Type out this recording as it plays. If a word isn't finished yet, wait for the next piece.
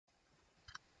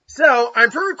So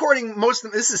I'm pre-recording most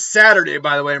of them. This is Saturday,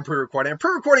 by the way. I'm pre-recording. I'm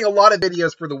pre-recording a lot of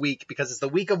videos for the week because it's the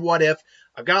week of What If.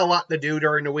 I've got a lot to do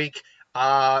during the week.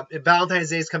 Valentine's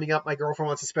Day is coming up. My girlfriend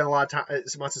wants to spend a lot of time,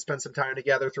 wants to spend some time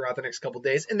together throughout the next couple of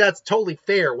days, and that's totally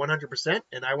fair, 100%.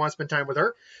 And I want to spend time with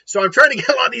her, so I'm trying to get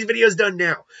a lot of these videos done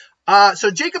now.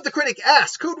 So Jacob the Critic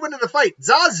asks, who'd win in a fight,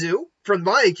 Zazu from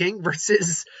Lion King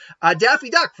versus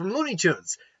Daffy Duck from Looney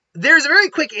Tunes? There's a very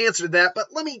quick answer to that, but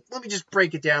let me just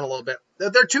break it down a little bit.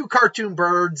 They're two cartoon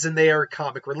birds, and they are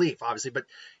comic relief, obviously. But,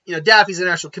 you know, Daffy's an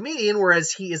actual comedian,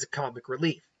 whereas he is a comic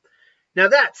relief. Now,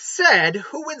 that said,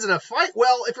 who wins in a fight?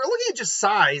 Well, if you're looking at just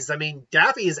size, I mean,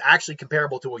 Daffy is actually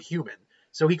comparable to a human.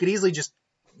 So he could easily just...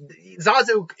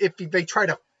 Zazu, if they try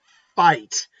to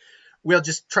fight, will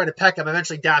just try to peck him.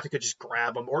 Eventually, Daffy could just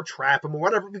grab him or trap him or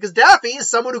whatever, because Daffy is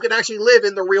someone who can actually live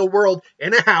in the real world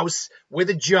in a house with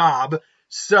a job.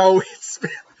 So it's,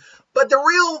 but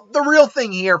the real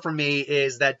thing here for me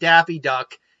is that Daffy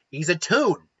Duck, he's a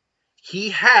toon.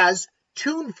 He has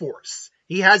toon force.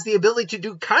 He has the ability to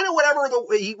do kind of whatever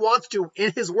he wants to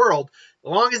in his world, as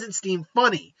long as it's deemed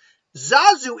funny.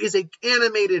 Zazu is an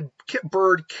animated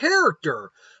bird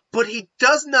character, but he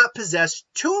does not possess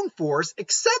toon force,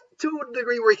 except to a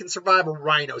degree where he can survive a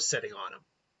rhino sitting on him.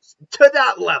 To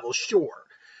that level, sure.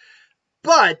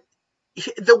 But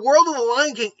the world of the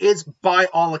Lion King is, by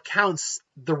all accounts,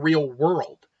 the real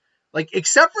world. Like,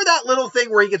 except for that little thing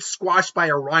where he gets squashed by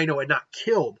a rhino and not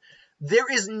killed,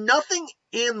 there is nothing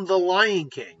in the Lion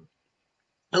King,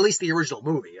 at least the original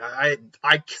movie.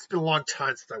 It's been a long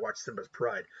time since I watched Simba's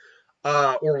Pride,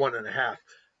 or 1.5.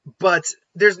 But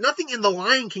there's nothing in the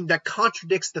Lion King that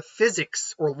contradicts the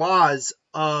physics or laws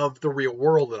of the real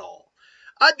world at all.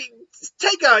 I mean,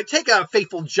 take a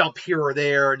fateful jump here or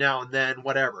there, now and then,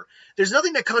 whatever. There's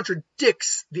nothing that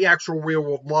contradicts the actual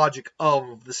real-world logic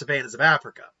of the savannas of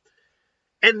Africa.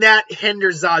 And that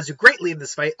hinders Zazu greatly in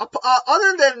this fight,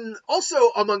 other than also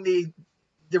among the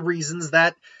reasons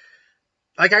that,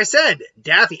 like I said,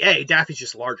 Daffy's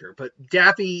just larger, but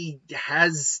Daffy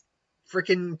has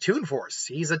freaking toon force.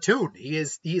 He's a toon. He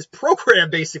is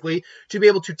programmed basically to be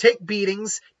able to take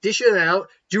beatings, dish it out,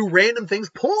 do random things,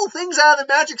 pull things out of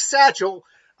the magic satchel,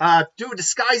 do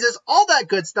disguises, all that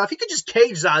good stuff. He could just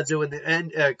cage Zazu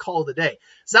and call it a day.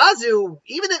 Zazu,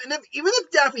 even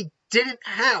if Daffy didn't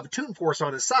have toon force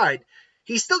on his side,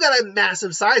 he's still got a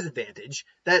massive size advantage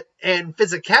and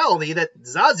physicality that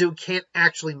Zazu can't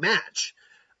actually match.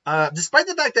 Despite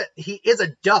the fact that he is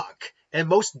a duck, and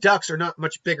most ducks are not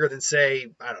much bigger than,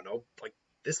 say, I don't know, like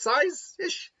this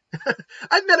size-ish.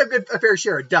 I've met a fair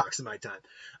share of ducks in my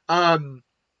time.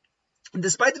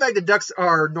 Despite the fact that ducks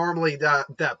are normally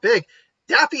that big,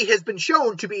 Daffy has been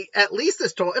shown to be at least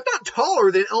as tall, if not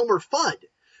taller, than Elmer Fudd,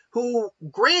 who,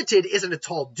 granted, isn't a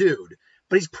tall dude,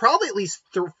 but he's probably at least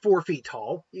 4 feet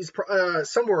tall. He's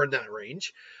somewhere in that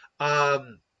range.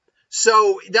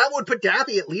 So that would put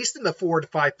Daffy at least in the 4 to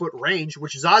 5 foot range,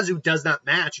 which Zazu does not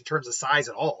match in terms of size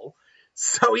at all.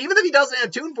 So even if he doesn't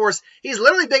have toon force, he's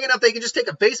literally big enough that he can just take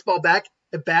a baseball bat,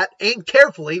 aim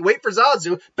carefully, wait for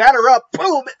Zazu, batter up,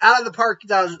 boom, out of the park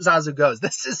Zazu goes.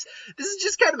 This is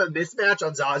just kind of a mismatch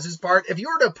on Zazu's part. If you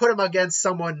were to put him against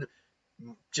someone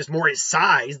just more his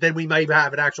size, then we might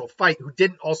have an actual fight who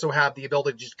didn't also have the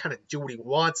ability to just kind of do what he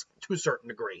wants to a certain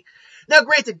degree. Now,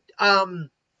 granted,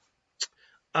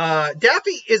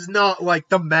 Daffy is not like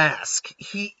the Mask.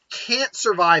 He can't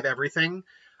survive everything.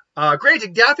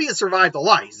 Granted, Daffy has survived a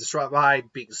lot. He's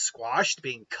survived being squashed,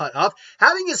 being cut up,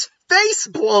 having his face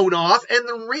blown off and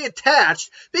then reattached,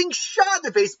 being shot in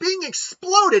the face, being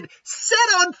exploded, set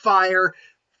on fire,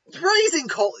 freezing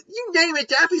cold. You name it,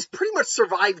 Daffy's pretty much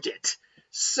survived it.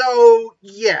 So,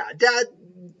 yeah,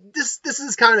 this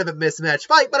is kind of a mismatched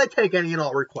fight, but I take any and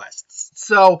all requests.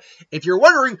 So, if you're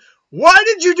wondering, why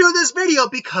did you do this video?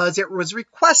 Because it was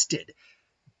requested.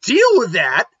 Deal with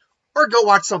that, or go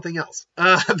watch something else.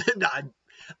 I'm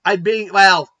being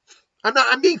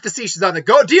facetious on it.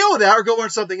 Go deal with that, or go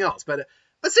watch something else. But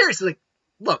seriously,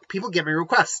 look, people give me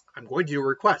requests. I'm going to do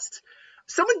requests.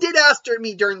 Someone did ask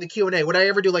me during the Q&A, would I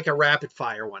ever do like a rapid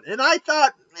fire one? And I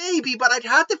thought maybe, but I'd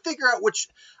have to figure out which.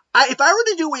 If I were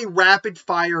to do a rapid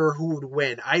fire who would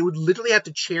win, I would literally have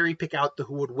to cherry pick out the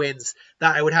who would wins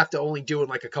that I would have to only do in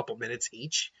like a couple minutes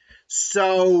each.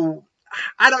 So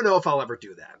I don't know if I'll ever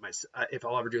do that, if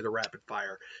I'll ever do the rapid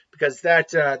fire, because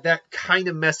that kind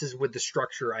of messes with the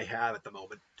structure I have at the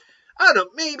moment. I don't know,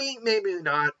 maybe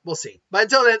not. We'll see. But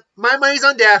until then, my money's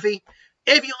on Daffy.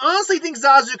 If you honestly think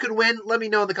Zazu could win, let me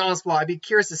know in the comments below. I'd be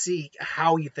curious to see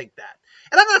how you think that.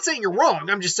 And I'm not saying you're wrong.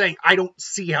 I'm just saying I don't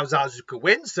see how Zazu could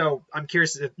win, so I'm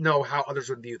curious to know how others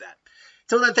would view that.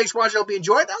 Till then, thanks for watching. I hope you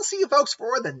enjoyed. I'll see you folks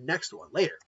for the next one. Later.